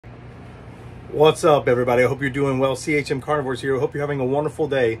What's up, everybody? I hope you're doing well. CHM Carnivorous here. I hope you're having a wonderful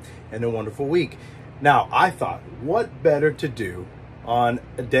day and a wonderful week. Now, I thought, what better to do on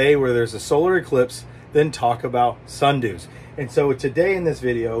a day where there's a solar eclipse than talk about sundews? And so today in this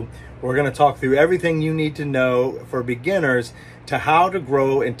video, we're going to talk through everything you need to know for beginners to how to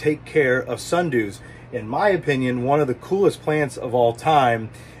grow and take care of sundews. In my opinion, one of the coolest plants of all time,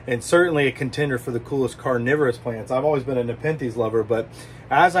 and certainly a contender for the coolest carnivorous plants. I've always been a Nepenthes lover, but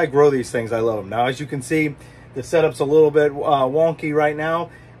as I grow these things, I love them. Now, as you can see, the setup's a little bit wonky right now.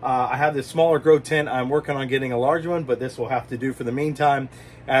 I have this smaller grow tent. I'm working on getting a large one, but this will have to do for the meantime.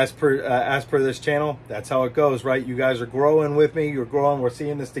 As per this channel, that's how it goes, right? You guys are growing with me. You're growing. We're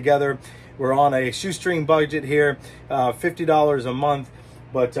seeing this together. We're on a shoestring budget here, $50 a month.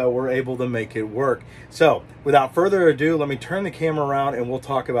 But we're able to make it work. So without further ado, let me turn the camera around and we'll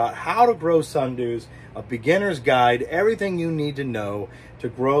talk about how to grow sundews, a beginner's guide, everything you need to know to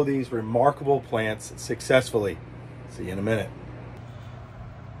grow these remarkable plants successfully. See you in a minute.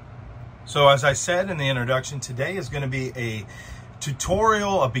 So as I said in the introduction, today is going to be a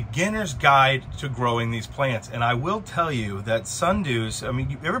tutorial, a beginner's guide to growing these plants. And I will tell you that sundews, I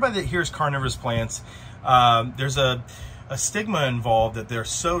mean, everybody that hears carnivorous plants, there's a stigma involved that they're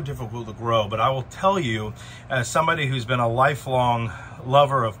so difficult to grow. But I will tell you, as somebody who's been a lifelong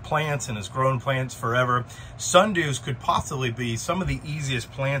lover of plants and has grown plants forever, sundews could possibly be some of the easiest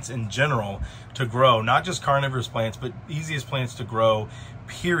plants in general to grow, not just carnivorous plants, but easiest plants to grow,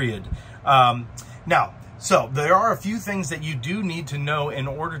 period. So there are a few things that you do need to know in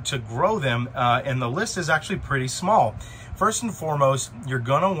order to grow them, and the list is actually pretty small. First and foremost, you're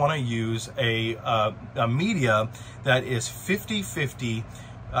gonna wanna use a media that is 50-50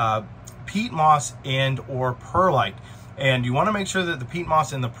 peat moss and or perlite. And you wanna make sure that the peat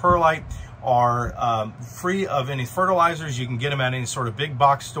moss and the perlite are free of any fertilizers. You can get them at any sort of big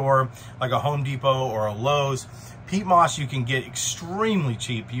box store, like a Home Depot or a Lowe's. Peat moss you can get extremely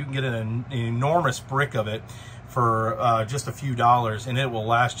cheap. You can get an enormous brick of it for just a few dollars, and it will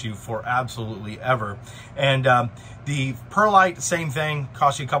last you for absolutely ever. And the perlite, same thing,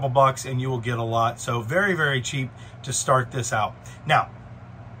 costs you a couple bucks and you will get a lot. So very, very cheap to start this out. Now,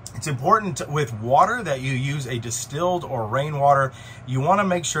 it's important with water that you use a distilled or rainwater. You want to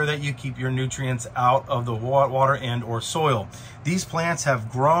make sure that you keep your nutrients out of the water and or soil. These plants have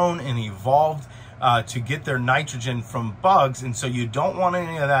grown and evolved to get their nitrogen from bugs, and so you don't want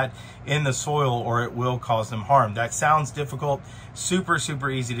any of that in the soil or it will cause them harm. That sounds difficult. Super,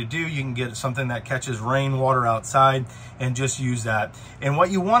 super easy to do. You can get something that catches rainwater outside and just use that. And what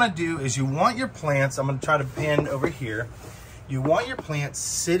you want to do is you want your plants, I'm going to try to pan over here, you want your plants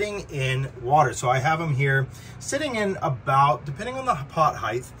sitting in water. So I have them here sitting in about, depending on the pot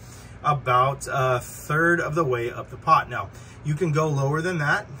height, about a third of the way up the pot. Now, you can go lower than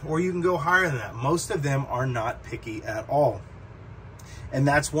that or you can go higher than that. Most of them are not picky at all. And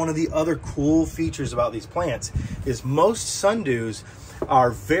that's one of the other cool features about these plants is most sundews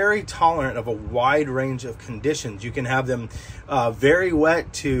are very tolerant of a wide range of conditions. You can have them very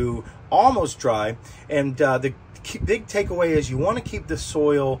wet to almost dry. And the big takeaway is you want to keep the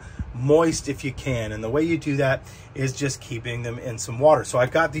soil moist if you can, and the way you do that is just keeping them in some water. So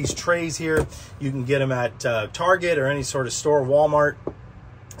I've got these trays here. You can get them at Target or any sort of store, Walmart,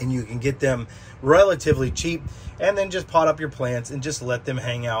 and you can get them relatively cheap, and then just pot up your plants and just let them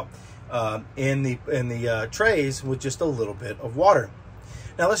hang out in the trays with just a little bit of water.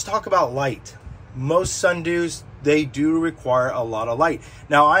 Now let's talk about light. Most sundews, they do require a lot of light.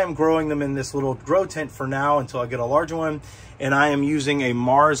 Now I am growing them in this little grow tent for now until I get a larger one, and I am using a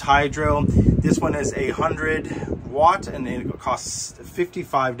Mars Hydro. This one is 100 watt and it costs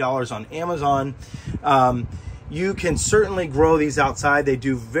 $55 on Amazon. You can certainly grow these outside. They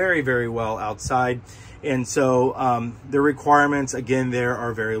do very, very well outside. And so the requirements, again, there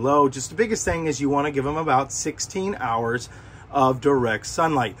are very low. Just the biggest thing is you want to give them about 16 hours of direct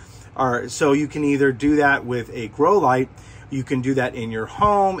sunlight. So you can either do that with a grow light, you can do that in your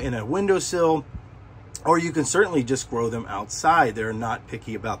home, in a windowsill, or you can certainly just grow them outside. They're not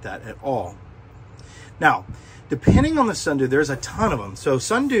picky about that at all. Now, depending on the sundew, there's a ton of them. So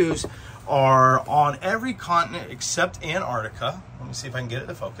sundews are on every continent except Antarctica. Let me see if I can get it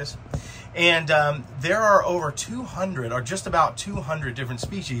to focus. And there are over 200, or just about 200 different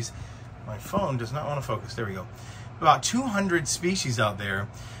species. My phone does not want to focus. There we go. About 200 species out there,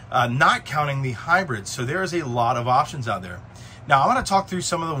 not counting the hybrids. So there is a lot of options out there. Now I'm going to talk through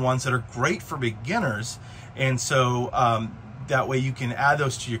some of the ones that are great for beginners, and so that way you can add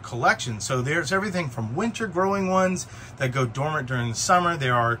those to your collection. So there's everything from winter growing ones that go dormant during the summer.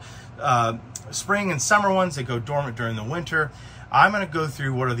 There are spring and summer ones that go dormant during the winter. I'm going to go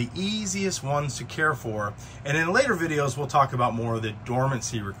through what are the easiest ones to care for, and in later videos we'll talk about more of the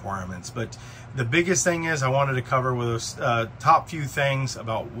dormancy requirements. But the biggest thing is I wanted to cover with those top few things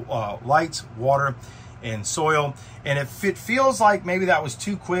about lights, water, and soil. And if it feels like maybe that was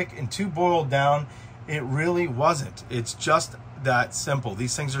too quick and too boiled down, it really wasn't. It's just that simple.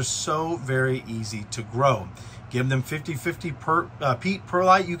 These things are so very easy to grow. Give them 50-50 peat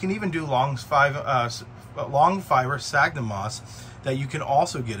perlite. You can even do long fiber sphagnum moss that you can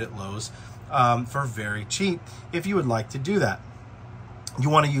also get at Lowe's for very cheap if you would like to do that. You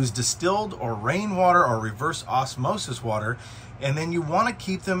want to use distilled or rainwater or reverse osmosis water, and then you want to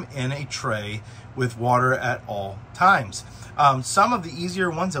keep them in a tray with water at all times. Some of the easier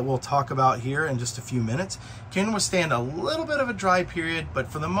ones that we'll talk about here in just a few minutes can withstand a little bit of a dry period, but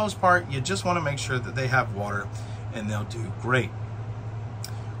for the most part, you just want to make sure that they have water and they'll do great.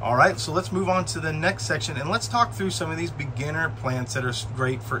 All right, so let's move on to the next section and let's talk through some of these beginner plants that are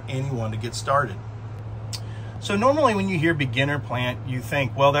great for anyone to get started. So normally when you hear beginner plant, you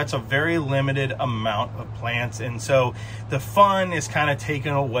think, well, that's a very limited amount of plants, and so the fun is kind of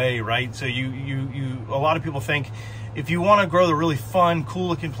taken away, right? So a lot of people think if you want to grow the really fun, cool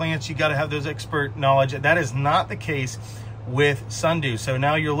looking plants, you got to have those expert knowledge. That is not the case with Sundews. So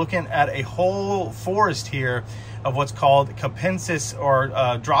now you're looking at a whole forest here of what's called Capensis or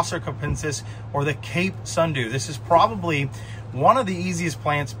Drosera capensis, or the Cape Sundew. This is probably one of the easiest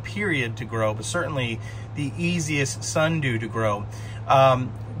plants, period, to grow, but certainly the easiest sundew to grow.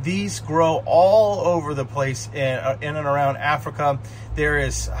 These grow all over the place in and around Africa. There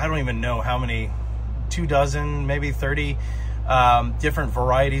is, I don't even know how many, 24, maybe 30 different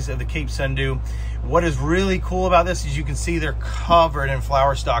varieties of the Cape Sundew. What is really cool about this is you can see they're covered in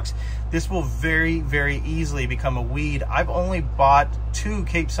flower stalks. This will very, very easily become a weed. I've only bought 2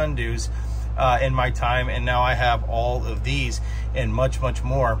 Cape Sundews in my time, and now I have all of these and much, much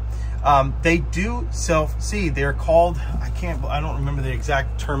more. They do self-seed. They're called, I don't remember the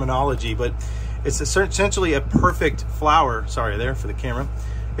exact terminology, but it's essentially a perfect flower. Sorry there for the camera.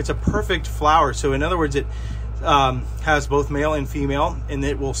 It's a perfect flower. So in other words, it has both male and female, and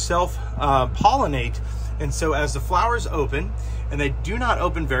it will self-pollinate. And so as the flowers open, and they do not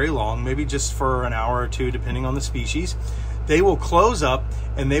open very long, maybe just for an hour or two, depending on the species, they will close up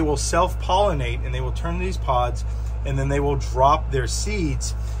and they will self-pollinate, and they will turn these pods, and then they will drop their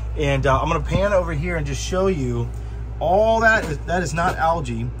seeds. And I'm going to pan over here and just show you all that is not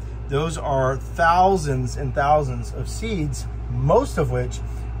algae. Those are thousands and thousands of seeds, most of which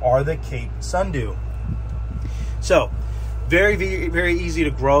are the Cape Sundew. So very, very, very easy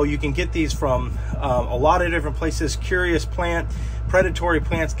to grow. You can get these from a lot of different places. Curious Plant, Predatory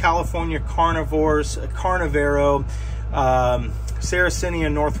Plants, California Carnivorous, Carnivorous,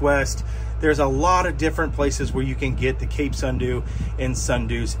 Sarracenia Northwest. There's a lot of different places where you can get the Cape Sundew and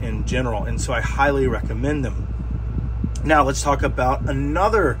Sundews in general, and so I highly recommend them. Now let's talk about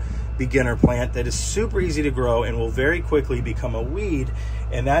another beginner plant that is super easy to grow and will very quickly become a weed,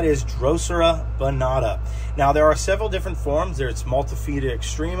 and that is Drosera binata. Now there are several different forms. There's Multifida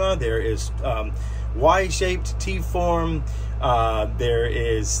extrema, there is Y-shaped T-form, there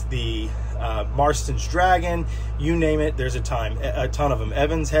is the Marston's Dragon, you name it, there's a ton of them,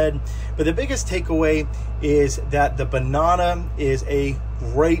 Evans Head. But the biggest takeaway is that the banana is a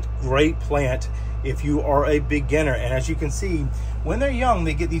great plant if you are a beginner. And as you can see, when they're young,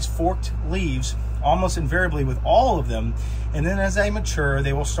 they get these forked leaves almost invariably with all of them, and then as they mature,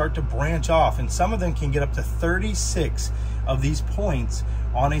 they will start to branch off, and some of them can get up to 36 of these points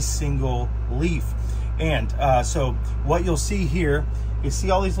on a single leaf. And so what you'll see here, you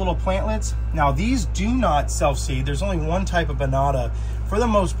see all these little plantlets? Now these do not self-seed. There's only one type of banana for the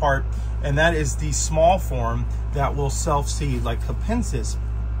most part, and that is the small form that will self-seed, like Capensis.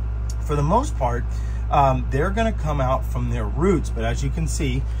 For the most part, they're gonna come out from their roots, but as you can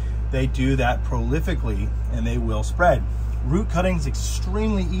see, they do that prolifically and they will spread. Root cutting is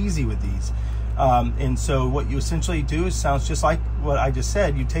extremely easy with these. And so what you essentially do is, sounds just like what I just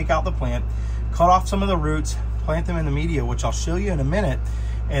said. You take out the plant, cut off some of the roots, plant them in the media, which I'll show you in a minute,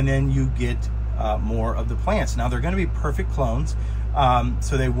 and then you get more of the plants. Now they're going to be perfect clones,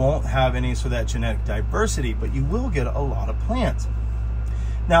 so they won't have any of that genetic diversity, but you will get a lot of plants.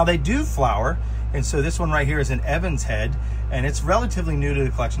 Now they do flower, and so this one right here is an Evans Head, and it's relatively new to the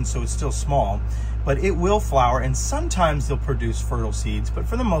collection, so it's still small, but it will flower, and sometimes they'll produce fertile seeds, but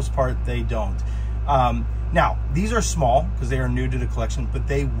for the most part they don't. Now, these are small because they are new to the collection, but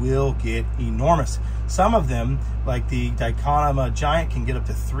they will get enormous. Some of them, like the Dichonema giant, can get up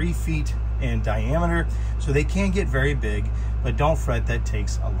to 3 feet in diameter, so they can get very big, but don't fret, that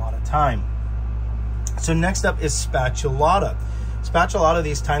takes a lot of time. So next up is Spatulata. Spatch, a lot of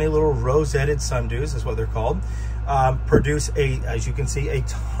these tiny little rosetted sundews is what they're called, produce as you can see, a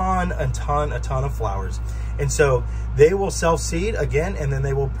ton of flowers. And so they will self-seed again, and then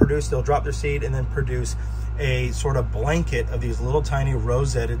they'll drop their seed and then produce a sort of blanket of these little tiny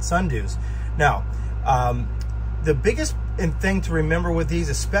rosetted sundews. Now, the biggest thing to remember with these,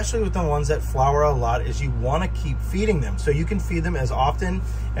 especially with the ones that flower a lot, is you want to keep feeding them. So you can feed them as often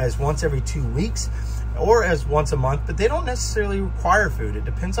as once every 2 weeks or as once a month, but they don't necessarily require food. It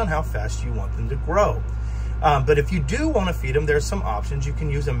depends on how fast you want them to grow. But if you do want to feed them, there's some options. You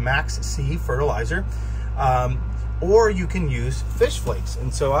can use a Max C fertilizer, or you can use fish flakes.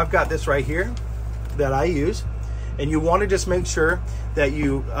 And so I've got this right here that I use, and you want to just make sure that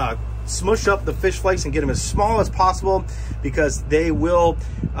you smush up the fish flakes and get them as small as possible, because they will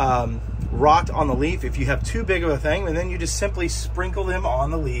rot on the leaf if you have too big of a thing. And then you just simply sprinkle them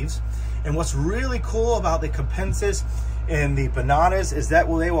on the leaves. And what's really cool about the Capensis and the bananas is that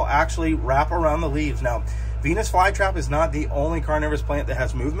they will actually wrap around the leaves. Now, Venus flytrap is not the only carnivorous plant that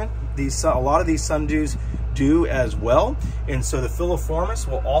has movement. A lot of these sundews do as well. And so the Filiformis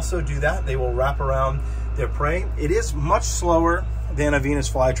will also do that. They will wrap around their prey. It is much slower than a Venus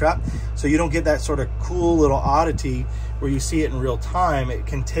flytrap, so you don't get that sort of cool little oddity where you see it in real time. It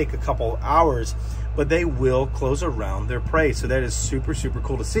can take a couple hours, but they will close around their prey. So that is super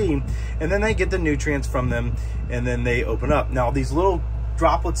cool to see. And then they get the nutrients from them, and then they open up. Now, these little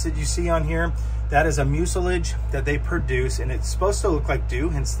droplets that you see on here, that is a mucilage that they produce, and it's supposed to look like dew,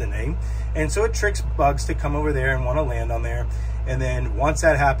 hence the name. And so it tricks bugs to come over there and want to land on there. And then once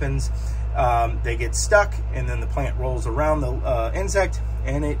that happens, they get stuck, and then the plant rolls around the insect,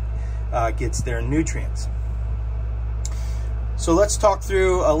 and it gets their nutrients. So let's talk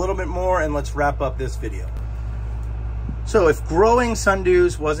through a little bit more, and let's wrap up this video. So if growing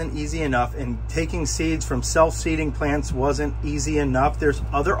sundews wasn't easy enough and taking seeds from self-seeding plants wasn't easy enough, there's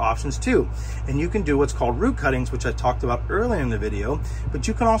other options too. And you can do what's called root cuttings, which I talked about earlier in the video, but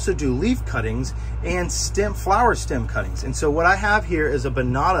you can also do leaf cuttings and flower stem cuttings. And so what I have here is a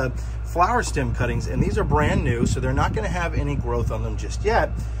banana flower stem cuttings, and these are brand new, so they're not going to have any growth on them just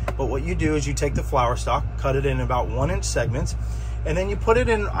yet. But what you do is you take the flower stalk, cut it in about 1-inch segments, and then you put it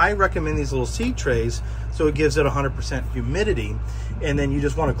in, I recommend these little seed trays, so it gives it 100% humidity. And then you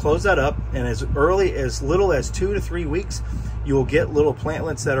just want to close that up, and as little as 2 to 3 weeks, you will get little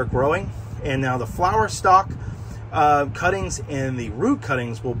plantlets that are growing. And now the flower stalk cuttings and the root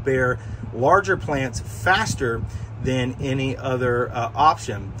cuttings will bear larger plants faster than any other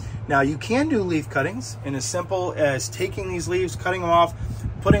option. Now, you can do leaf cuttings, and as simple as taking these leaves, cutting them off,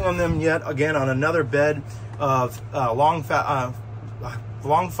 putting them yet again on another bed of long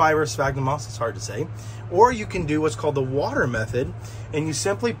fiber sphagnum moss, it's hard to say. Or you can do what's called the water method, and you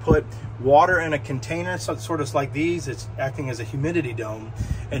simply put water in a container, so it's sort of like these, it's acting as a humidity dome,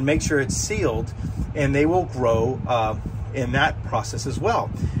 and make sure it's sealed, and they will grow in that process as well.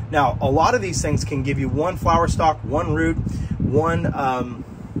 Now, a lot of these things can give you 1 flower stalk, 1 root, 1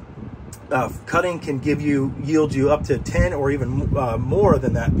 cutting can yield you up to 10 or even more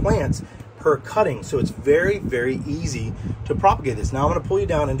than that plants per cutting. So it's very easy to propagate this. Now I'm going to pull you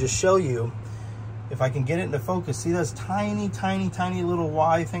down and just show you, if I can get it into focus. See those tiny little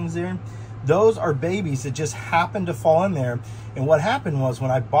Y things there? Those are babies that just happened to fall in there. And what happened was,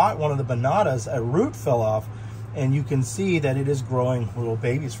 when I bought one of the bananas, a root fell off, and you can see that it is growing little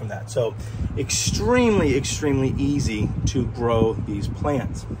babies from that. So extremely easy to grow these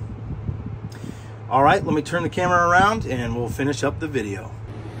plants. All right, let me turn the camera around and we'll finish up the video.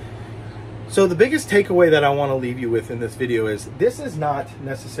 So the biggest takeaway that I want to leave you with in this video is this is not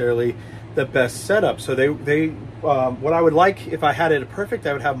necessarily the best setup. So what I would like, if I had it perfect,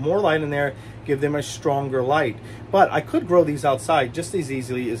 I would have more light in there, give them a stronger light. But I could grow these outside just as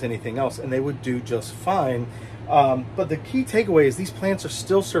easily as anything else, and they would do just fine. But the key takeaway is these plants are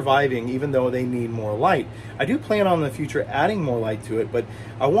still surviving even though they need more light. I do plan on in the future adding more light to it, but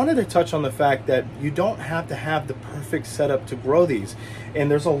I wanted to touch on the fact that you don't have to have the perfect setup to grow these. And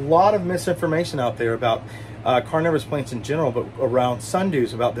there's a lot of misinformation out there about carnivorous plants in general, but around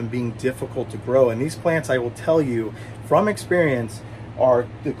sundews, about them being difficult to grow. And these plants, I will tell you from experience, are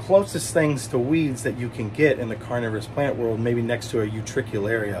the closest things to weeds that you can get in the carnivorous plant world, maybe next to a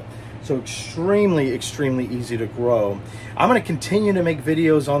utricularia. So extremely easy to grow. I'm going to continue to make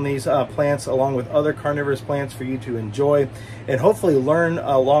videos on these plants along with other carnivorous plants for you to enjoy and hopefully learn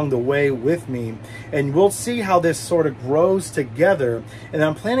along the way with me. And we'll see how this sort of grows together. And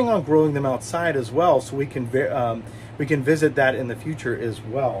I'm planning on growing them outside as well, so we can visit that in the future as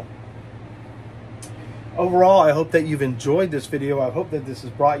well. Overall, I hope that you've enjoyed this video. I hope that this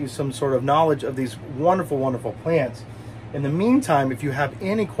has brought you some sort of knowledge of these wonderful plants. In the meantime, if you have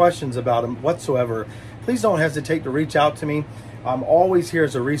any questions about them whatsoever, please don't hesitate to reach out to me. I'm always here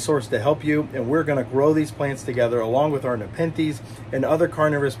as a resource to help you, and we're going to grow these plants together along with our Nepenthes and other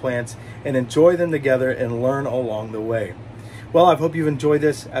carnivorous plants and enjoy them together and learn along the way. Well, I hope you've enjoyed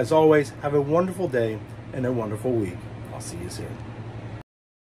this. As always, have a wonderful day and a wonderful week. I'll see you soon.